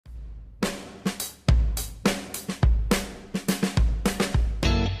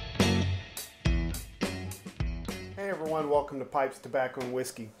everyone. Welcome to Pipes, Tobacco, and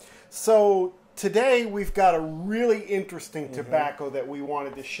Whiskey. So today we've got a really interesting tobacco that we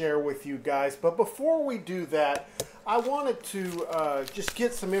wanted to share with you guys. But before we do that, I wanted to just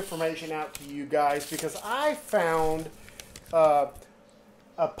get some information out to you guys because I found a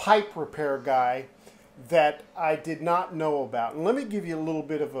pipe repair guy that I did not know about. And let me give you a little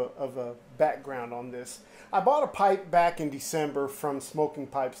bit of a background on this. I bought a pipe back in December from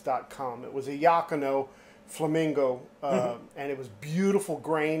smokingpipes.com. It was a Yakino Flamingo, and it was beautiful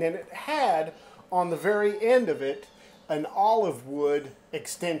grain, and it had on the very end of it an olive wood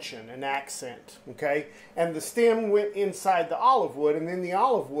extension, an accent, okay? And the stem went inside the olive wood, and then the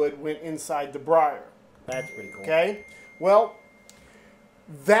olive wood went inside the briar. That's pretty cool. Okay? Well,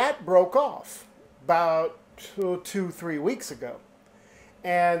 that broke off about 2-3 weeks ago.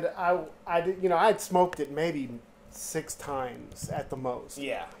 And I did, you know, I'd smoked it maybe 6 times at the most.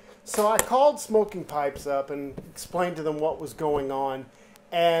 Yeah. So I called Smoking Pipes up and explained to them what was going on.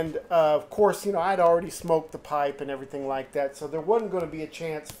 And of course, you know, I'd already smoked the pipe and everything like that, so there wasn't going to be a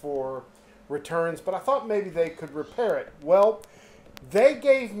chance for returns, but I thought maybe they could repair it. Well, they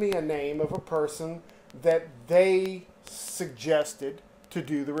gave me a name of a person that they suggested to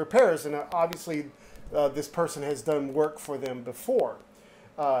do the repairs, and obviously this person has done work for them before.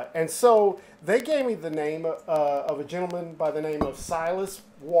 And so they gave me the name of a gentleman by the name of Silas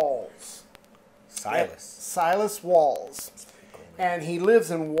Walls. Silas Walls. And he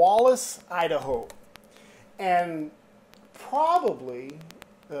lives in Wallace, Idaho. And probably,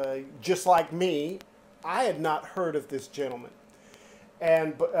 just like me, I had not heard of this gentleman.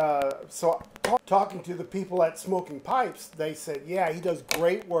 And so talking to the people at Smoking Pipes, they said, yeah, he does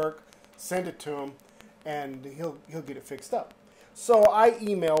great work. Send it to him, and he'll get it fixed up. So I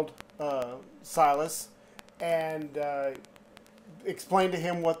emailed Silas and explained to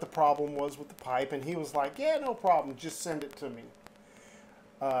him what the problem was with the pipe, and he was like, yeah, no problem, just send it to me.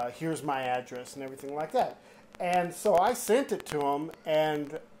 Here's my address and everything like that. And so I sent it to him,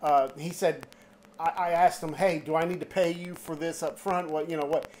 and he said, I asked him, hey, do I need to pay you for this up front? What, you know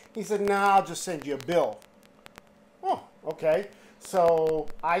what? He said, nah, I'll just send you a bill. Oh, okay. So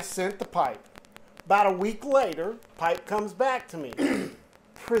I sent the pipe. About a week later, pipe comes back to me.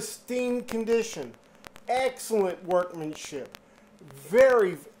 Pristine condition. Excellent workmanship.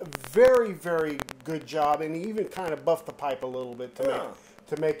 Very, very, very good job. And he even kind of buffed the pipe a little bit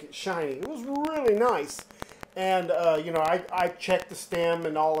to make it shiny. It was really nice. And, you know, I checked the stem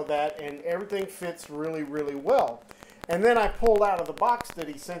and all of that, and everything fits really, really well. And then I pulled out of the box that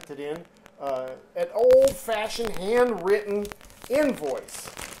he sent it in an old-fashioned handwritten invoice.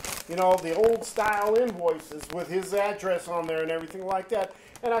 You know, the old style invoices with his address on there and everything like that.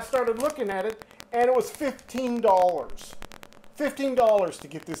 And I started looking at it, and it was $15. $15 to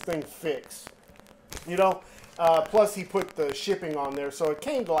get this thing fixed. You know, plus he put the shipping on there, so it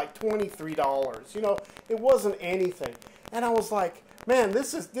came to like $23. You know, it wasn't anything. And I was like, man,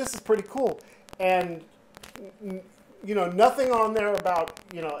 this is pretty cool. And, you know, nothing on there about,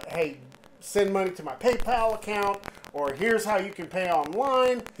 you know, hey, send money to my PayPal account, or here's how you can pay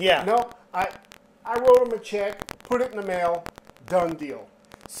online. Yeah. No, I wrote him a check, put it in the mail, done deal.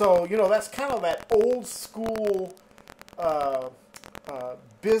 So, you know, that's kind of that old school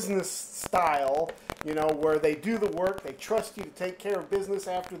business style, you know, where they do the work, they trust you to take care of business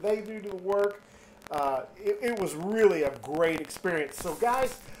after they do the work. It was really a great experience. So,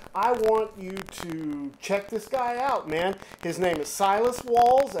 guys, I want you to check this guy out, man. His name is Silas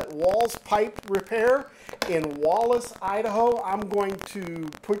Walls at Walls Pipe Repair in Wallace, Idaho. I'm going to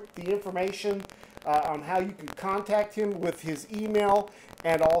put the information on how you can contact him with his email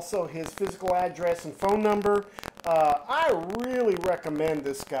and also his physical address and phone number. I really recommend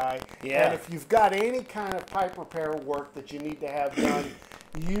this guy. Yeah. And if you've got any kind of pipe repair work that you need to have done,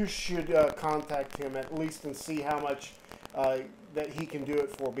 you should contact him at least and see how much that he can do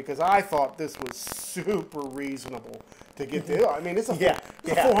it for, because I thought this was super reasonable to get the. I mean, it's a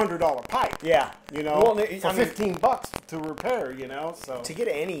 $400 pipe. Yeah, you know, well, for $15 to repair. You know, so to get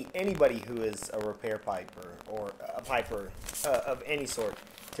anybody who is a repair piper or a piper of any sort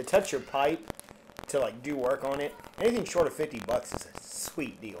to touch your pipe to like do work on it, anything short of $50 is a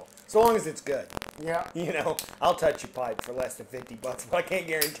sweet deal. So long as it's good. Yeah. You know, I'll touch your pipe for less than $50, but I can't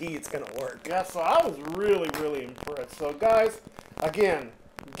guarantee it's going to work. Yeah, so I was really, really impressed. So, guys, again,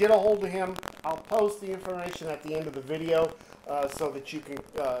 get a hold of him. I'll post the information at the end of the video so that you can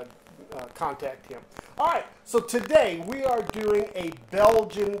contact him. All right, so today we are doing a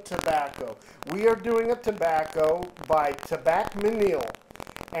Belgian tobacco. We are doing a tobacco by Tobac Manil,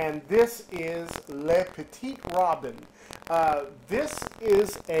 and this is Le Petit Robin. This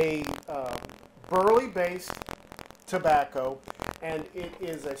is a burley-based tobacco, and it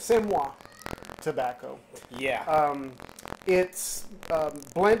is a Semois tobacco. Yeah. It's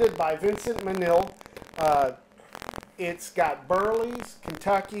blended by Vincent Manil. It's got Burleys,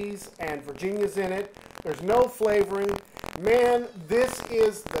 Kentuckys, and Virginias in it. There's no flavoring. Man, this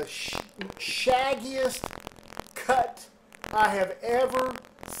is the shaggiest cut I have ever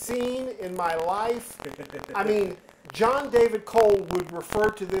seen in my life. I mean, John David Cole would refer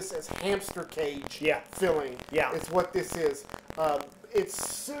to this as hamster cage filling. Yeah. It's what this is. It's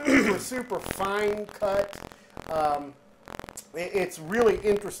super, super fine cut. It's really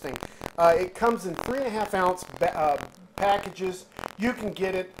interesting. It comes in 3.5 ounce packages. You can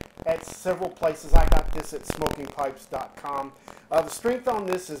get it at several places. I got this at smokingpipes.com. The strength on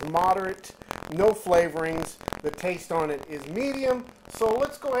this is moderate, no flavorings. The taste on it is medium. So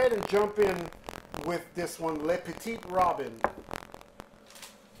let's go ahead and jump in with this one, Le Petit Robin.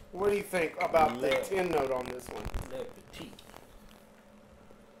 What do you think about the tin note on this one? Le Petit.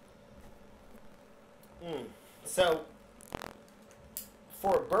 So,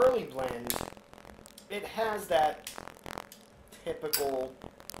 for a burley blend, it has that typical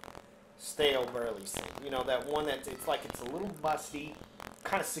stale burley scent. You know, that one that's it's a little musty,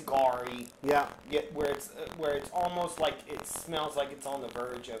 kind of cigar-y. Yeah. Yet where it's almost like it smells like it's on the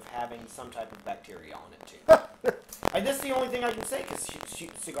verge of having some type of bacteria on it too. And that's the only thing I can say, because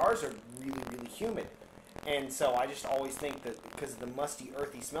cigars are really, really humid. And so I just always think that because of the musty,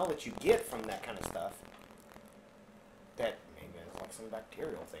 earthy smell that you get from that kind of stuff, that maybe there's like some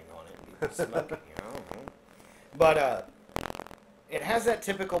bacterial thing on it. People smoke it, you know, I don't know. But it has that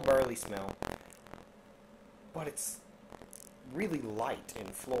typical burley smell, but it's really light and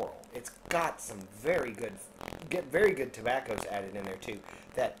floral. It's got some very good tobaccos added in there too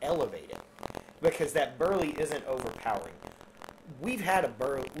that elevate it, because that burley isn't overpowering. We've had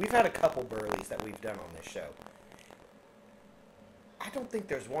a couple burleys that we've done on this show. I don't think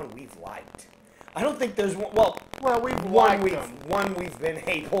there's one we've liked. I don't think there's one. Well, one we've been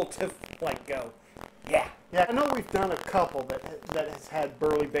able to like go, yeah. Yeah, I know we've done a couple that has had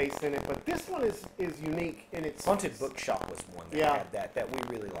burley base in it, but this one is unique in its... Haunted Bookshop was one that had that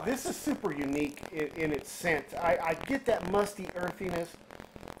we really liked. This is super unique in its scent. I get that musty earthiness.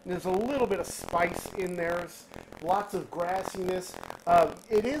 There's a little bit of spice in there. Lots of grassiness.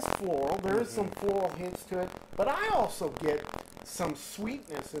 It is floral. There is some floral hints to it, but I also get some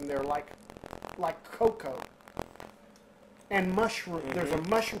sweetness in there, like cocoa and mushroom. There's a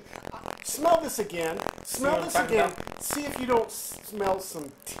mushroom. Smell this again. Smell this again. See if you don't smell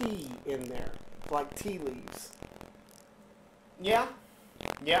some tea in there, like tea leaves. Yeah.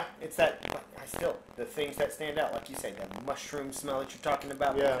 Yeah, it's that, but the things that stand out, like you said, that mushroom smell that you're talking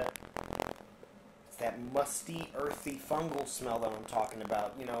about. Yeah. It's that musty, earthy, fungal smell that I'm talking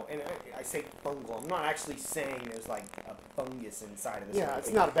about, you know, and I say fungal. I'm not actually saying there's like a fungus inside of this. Yeah,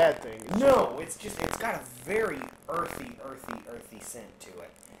 it's not a bad thing. It's got a very earthy scent to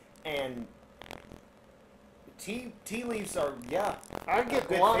it. And tea leaves are, I get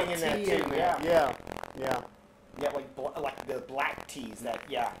a a lot good of thing tea in that too. Yeah. Yeah, like the black teas that,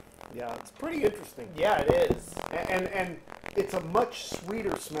 Yeah, it's pretty interesting. Yeah, it is. And it's a much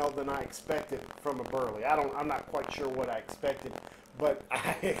sweeter smell than I expected from a burley. I'm not quite sure what I expected, but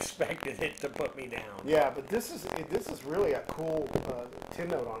I expected it to put me down. yeah, but this is really a cool tin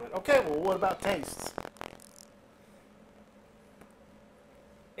note on it. Okay, well, what about tastes?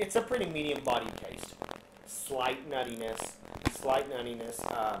 It's a pretty medium bodied taste. Slight nuttiness.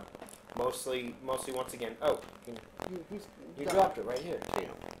 Mostly once again. Oh, you dropped it right here.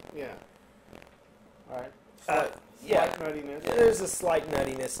 Yeah. All right. Slight nuttiness. There's a slight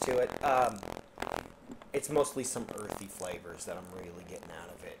nuttiness to it. It's mostly some earthy flavors that I'm really getting out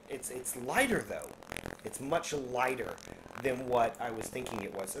of it. It's lighter though. It's much lighter than what I was thinking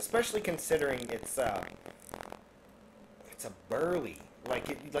it was, especially considering it's a burley.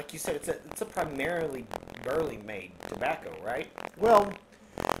 Like you said, it's a primarily burley made tobacco, right? Well,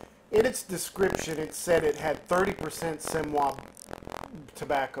 in its description, it said it had 30% Semois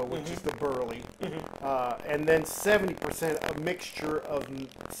tobacco, which is the burley, and then 70% a mixture of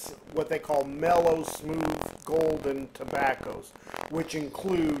what they call mellow, smooth, golden tobaccos, which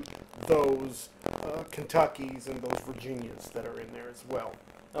include those Kentuckys and those Virginias that are in there as well.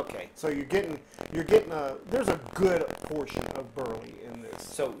 Okay. So you're getting there's a good portion of burley in this.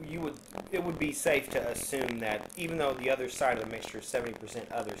 So it would be safe to assume that even though the other side of the mixture is 70%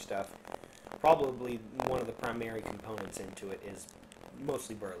 other stuff, probably one of the primary components into it is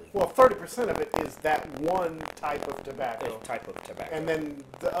mostly burley. Well, 30% of it is that one type of tobacco. And then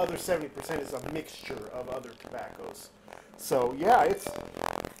the other 70% is a mixture of other tobaccos. So yeah,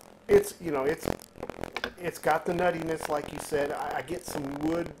 it's got the nuttiness, like you said. I get some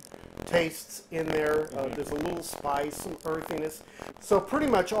wood tastes in there. There's a little spice, some earthiness. So pretty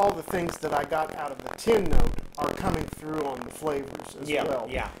much all the things that I got out of the tin note are coming through on the flavors as well.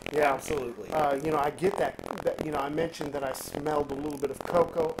 Yeah, absolutely. You know, I get that. You know, I mentioned that I smelled a little bit of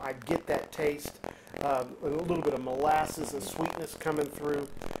cocoa. I get that taste. A little bit of molasses and sweetness coming through.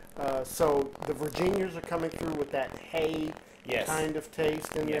 So the Virginias are coming through with that hay kind of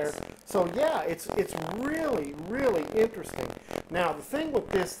taste in there. So yeah, it's really, really interesting. Now the thing with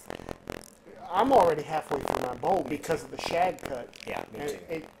this, I'm already halfway through my bowl because of the shag cut. Yeah, me too.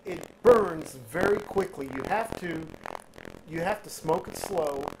 And it burns very quickly. You have to smoke it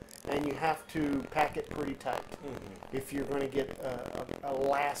slow, and you have to pack it pretty tight if you're going to get a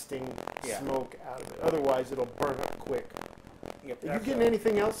lasting smoke out of it. Otherwise, it'll burn up quick. Yep, Are you getting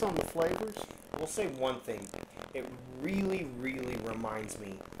anything else on the flavors? We'll say one thing. It really, really reminds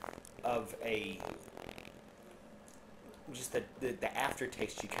me of just the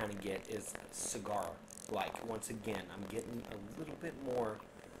aftertaste you kind of get is cigar-like. Once again, I'm getting a little bit more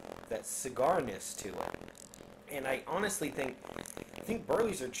that cigarness to it. And I honestly think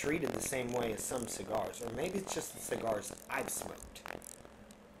Burleys are treated the same way as some cigars, or maybe it's just the cigars I've smoked.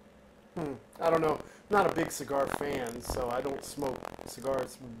 I don't know. I'm not a big cigar fan, so I don't smoke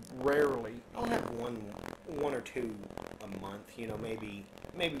cigars rarely. I'll have one or two a month, you know, maybe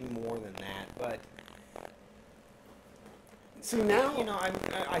more than that. But see now, you know,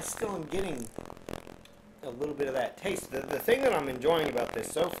 I still am getting a little bit of that taste. The thing that I'm enjoying about this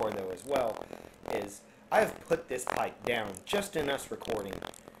so far, though, as well, is I've put this pipe down just in us recording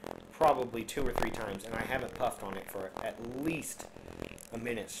probably 2 or 3 times, and I haven't puffed on it for at least a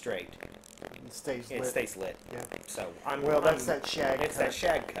minute straight. it stays lit. It stays lit. Yeah. So that's that shag It's cut. that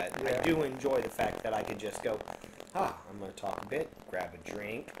shag cut. Yeah. I do enjoy the fact that I could just go, I'm going to talk a bit, grab a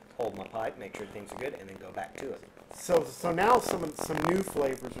drink, hold my pipe, make sure things are good, and then go back to it. So now some new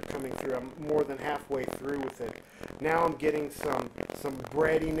flavors are coming through. I'm more than halfway through with it. Now I'm getting some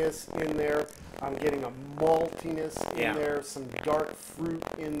breadiness in there. I'm getting a maltiness in there, some dark fruit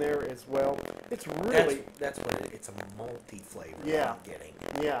in there as well. It's really that's what it's a malty flavor Yeah. I'm getting.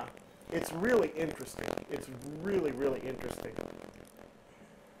 Yeah, it's really interesting. It's really, really interesting.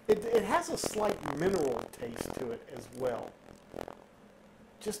 It has a slight mineral taste to it as well.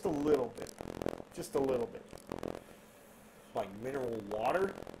 Just a little bit. Just a little bit. Like mineral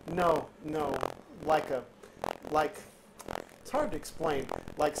water? No, like it's hard to explain.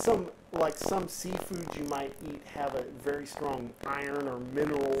 Like some seafoods you might eat have a very strong iron or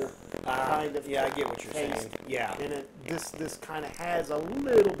mineral kind of I get what you're taste saying. Yeah. in it. This kind of has a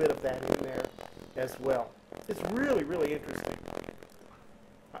little bit of that in there as well. It's really, really interesting.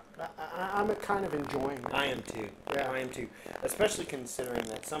 I'm kind of enjoying it. I am too. Yeah. I am too. Especially considering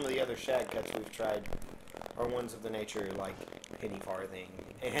that some of the other shag cuts we've tried are ones of the nature like penny farthing,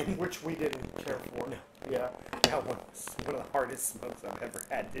 and Which we didn't care for. No. Yeah. that one was one of the hardest smokes I've ever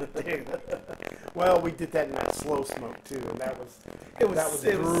had to do. Well, we did that in that slow smoke too, and that was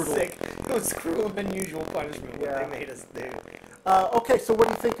brutal. Sick. It was cruel and unusual punishment what Yeah. they made us do. Okay, so what do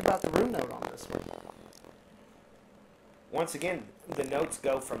you think about the room note on this one? Once again, the notes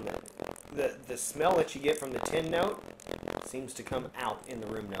go from the smell that you get from the tin note seems to come out in the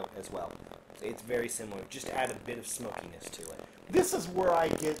room note as well. So it's very similar. Just add a bit of smokiness to it. This is where I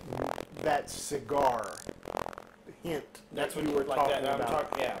get that cigar hint That's that what you were like talking that, I'm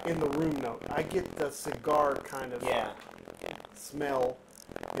about talking- yeah. in the room note. I get the cigar kind of Yeah. smell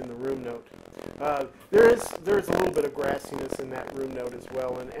in the room note. There's a little bit of grassiness in that room note as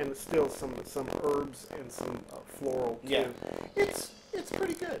well, and still some herbs and some floral too. Yeah. It's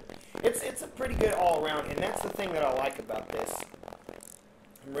pretty good. It's a pretty good all around, and that's the thing that I like about this.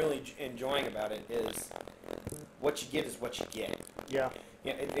 I'm really enjoying about it is what you get is what you get. Yeah.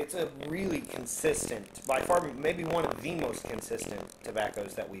 Yeah, it's a really consistent, by far maybe one of the most consistent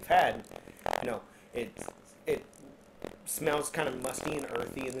tobaccos that we've had. You know, it smells kind of musty and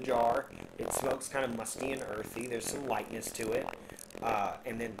earthy in the jar. It smokes kind of musty and earthy. There's some lightness to it.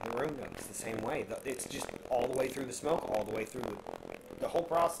 And then the room note is the same way. It's just all the way through the smoke, all the way through the whole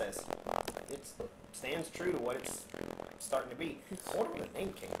process. It stands true to what it's starting to be. I wonder where the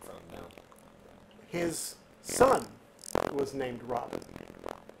name came from now. His son was named Robin.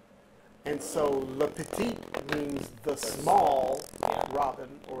 And so Le Petit means the small Robin,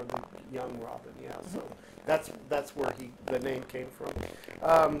 or the young Robin, yeah. So that's where the name came from.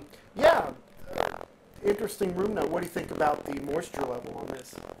 Interesting room note. What do you think about the moisture level on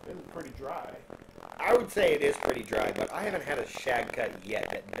this? It's pretty dry. I would say it is pretty dry, but I haven't had a shag cut yet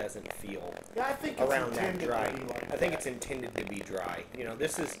that doesn't feel Yeah, I think it's around that intended dry. to be like I think that. it's intended to be dry. You know,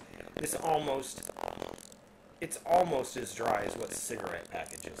 this almost it's almost as dry as what cigarette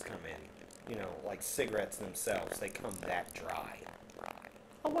packages come in. You know, like cigarettes themselves, they come that dry.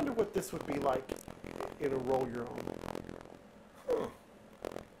 I wonder what this would be like in a roll your own. Huh.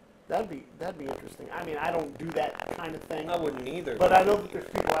 That'd be interesting. I mean, I don't do that kind of thing. I wouldn't either. But I know that there's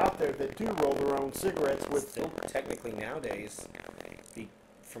people out there that do roll their own cigarettes with. Still, technically nowadays,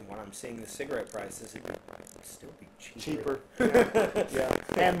 from what I'm seeing, the cigarette prices would still be cheaper. Yeah.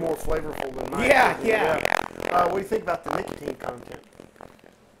 And more flavorful than mine. Yeah. What do you think about the nicotine content?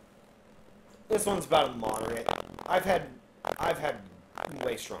 This one's about a moderate. I've had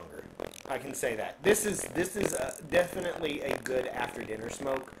way stronger. I can say that. This is definitely a good after dinner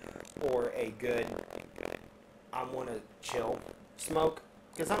smoke, or a good I want to chill smoke,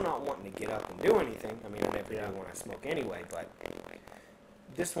 because I'm not wanting to get up and do anything. I mean, I never do when I smoke anyway, but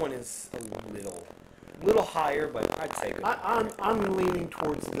this one is a little higher, but I'd say good. I'm leaning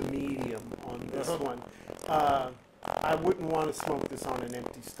towards the medium on this one. I wouldn't want to smoke this on an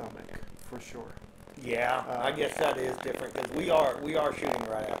empty stomach, for sure. Yeah, I guess that is different, because we are shooting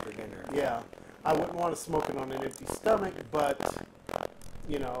right after dinner. Yeah, I wouldn't want to smoke it on an empty stomach, but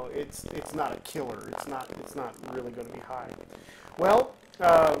you know, it's not a killer. It's not really going to be high. Well,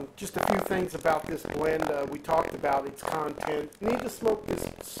 just a few things about this blend. We talked about its content. You need to smoke this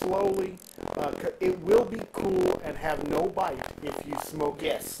slowly. It will be cool and have no bite if you smoke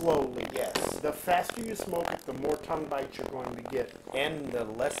it slowly. Yes. The faster you smoke it, the more tongue bite you're going to get. And the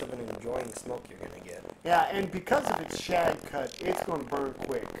less of an enjoying smoke you're going to get. Yeah, and because of its shag cut, it's going to burn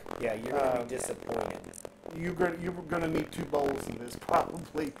quick. Yeah, you're going to be disappointed. You're going to need 2 bowls of this,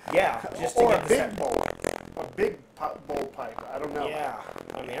 probably. Yeah, just to or get a big bowl. A big bowl pipe. I don't know. Yeah,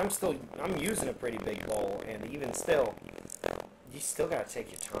 I mean, I'm using a pretty big bowl, and even still, you still got to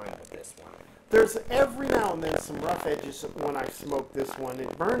take your time with this one. There's every now and then some rough edges when I smoke this one.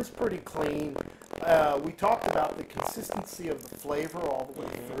 It burns pretty clean. We talked about the consistency of the flavor all the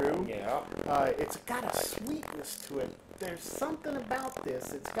way through. Yeah. It's got a sweetness to it. There's something about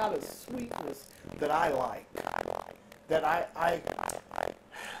this. It's got a sweetness that I like. That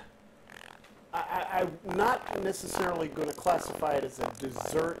I'm not necessarily going to classify it as a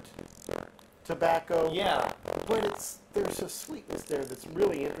dessert tobacco. Yeah. But there's a sweetness there that's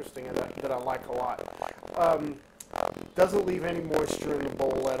really interesting and that I like a lot. Doesn't leave any moisture in the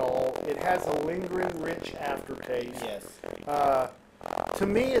bowl at all. It has a lingering, rich aftertaste. Yes. To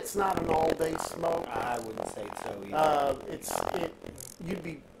me, it's not an all-day smoke. I wouldn't say so either. You'd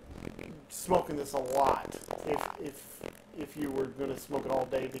be smoking this a lot if you were going to smoke it all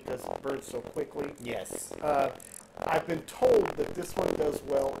day because it burns so quickly. Yes. I've been told that this one does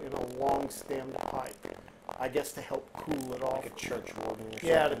well in a long-stemmed pipe. I guess to help cool it off. Like a church warden or something.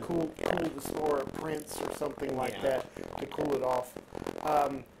 Yeah, to cool the or a Prince or something like that to cool it off.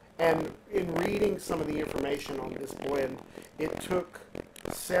 And in reading some of the information on this blend, it took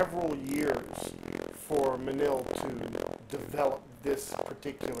several years for Manil to develop this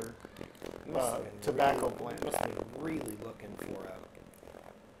particular tobacco blend. Must have been really looking for a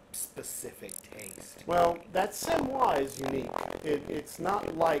specific taste. Well, that Samoa is unique. It's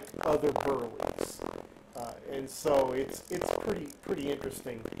not like other burleys. And so it's pretty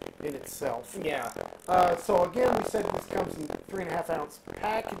interesting in itself. Yeah. So again, we said this comes in 3.5 ounce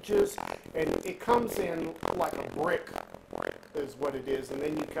packages, and it comes in like a brick, is what it is, and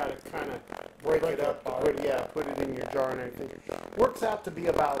then you gotta kind of break it up, put it in your jar and everything. Works out to be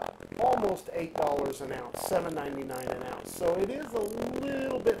about almost $8 an ounce, $7.99 an ounce. So it is a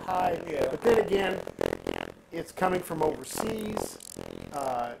little bit high, but then again, it's coming from overseas,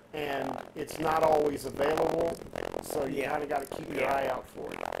 and it's not always available, so you kind of got to keep your eye out for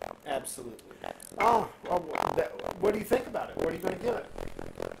it. Absolutely. Oh, what do you think about it? What are you going to give it?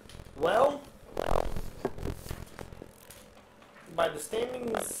 Well, by the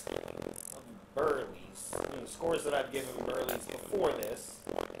standings of Burley's, and the scores that I've given Burley's before this,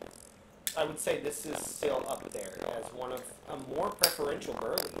 I would say this is still up there as one of a more preferential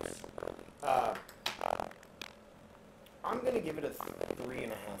Burley's. I'm going to give it a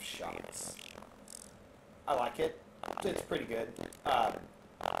 3.5 shots. I like it. It's pretty good.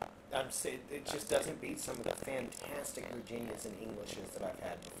 It just doesn't beat some of the fantastic Virginias and Englishes that I've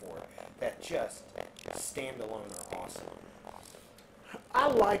had before that just standalone are awesome. I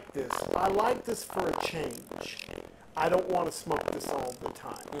like this. I like this for a change. I don't want to smoke this all the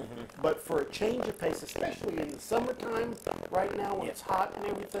time. But for a change of pace, especially in the summertime, right now when it's hot and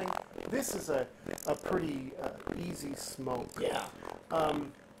everything, this is a pretty easy smoke. Yeah.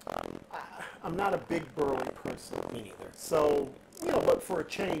 I'm not a big burly person. Me neither. So, but for a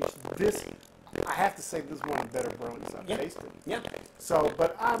change, this I have to say this is one of the better brownies I've tasted. Yeah. So,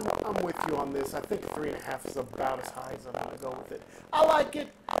 but I'm with you on this. I think 3.5 is about as high as I'm going to go with it. I like it.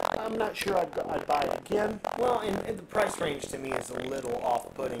 I'm not sure I'd buy it again. Well, and the price range to me is a little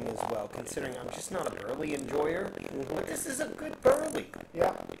off-putting as well, considering I'm just not a burley enjoyer. But this is a good burley.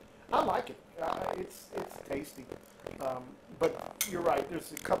 Yeah, I like it. It's tasty. But you're right.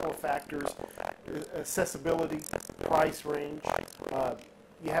 There's a couple of factors: accessibility, price range.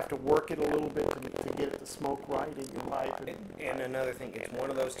 You have to work it a little bit to get it to smoke right in your pipe. And another thing, it's one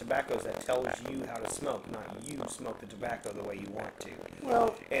of those tobaccos that tells you how to smoke, not you smoke the tobacco the way you want to.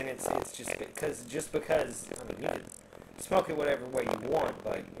 Well, and it's just because I mean, you can smoke it whatever way you want,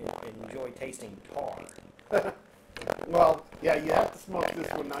 but enjoy tasting tar. well, yeah, you have to smoke this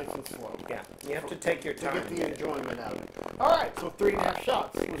one nice and slow. Yeah, you have to take your To time get the enjoyment out of it. All right, so 3.5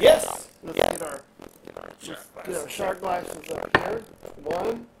 shots. Yes. Let's get our shot glasses up here.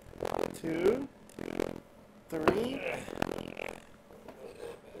 1, 2, 3.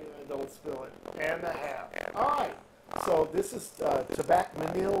 Don't spill it. And a half. All right. So this is Tobac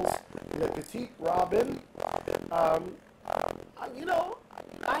Manil's Le Petit Robin. You know,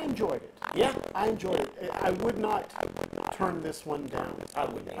 I enjoyed it. Yeah, I enjoyed it. I would not turn this one down. I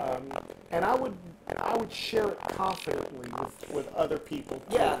wouldn't. And I would share it confidently with other people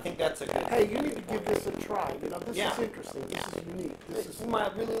too. Yeah, I think that's a good. Hey, you need to give this a try. You know, this Yeah. is interesting. This is unique. This is You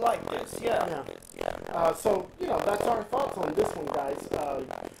might really like this. Yeah. so, you know, that's our thoughts on this one, guys.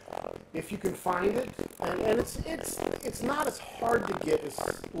 If you can find it, and it's not as hard to get as,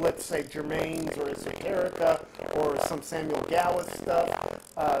 let's say, Germain's or Esoterica or some Samuel Gallus stuff.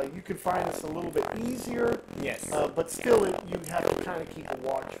 You can find this a little bit easier. Yes. But still, you have to kind of keep a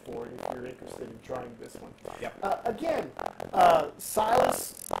watch for it if you're interested in trying this one. Yep. Again,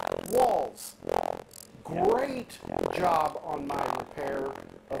 Silas Walls. Great job on my repair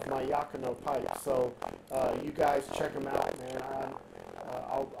of my Yakino pipe. So you guys check him out, man.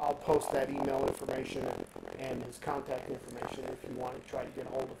 I'll post that email information and his contact information if you want to try to get a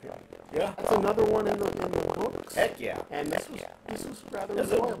hold of him. Yeah. That's another one in the books. Heck yeah. And this was rather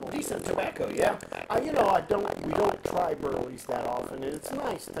It's enjoyable. a decent tobacco. Yeah. You know, we don't try burleys that often, and it's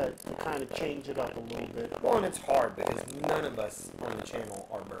nice to kind of change it up a little bit. Well, and it's hard because none of us on the channel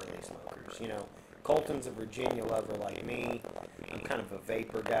are burley smokers. You know, Colton's a Virginia lover like me. I'm kind of a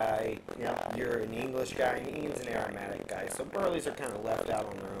vapor guy. Yeah. You're an English guy, and Ian's an aromatic guy. So burleys are kind of left out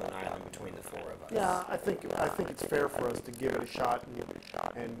on their own island between the four of us. Yeah, I think it's fair for us to give it a shot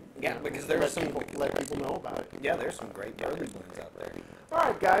and Yeah, because there's let people know about it. Yeah, there's some great burley ones out there. All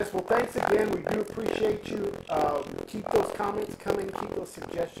right, guys. Well, thanks again. We do appreciate you. Keep those comments coming. Keep those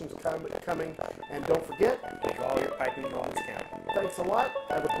suggestions coming. And don't forget, Make all your piping moments count. thanks a lot.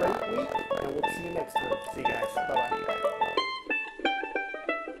 Have a great week, and we'll see you next time. See you guys. Bye-bye.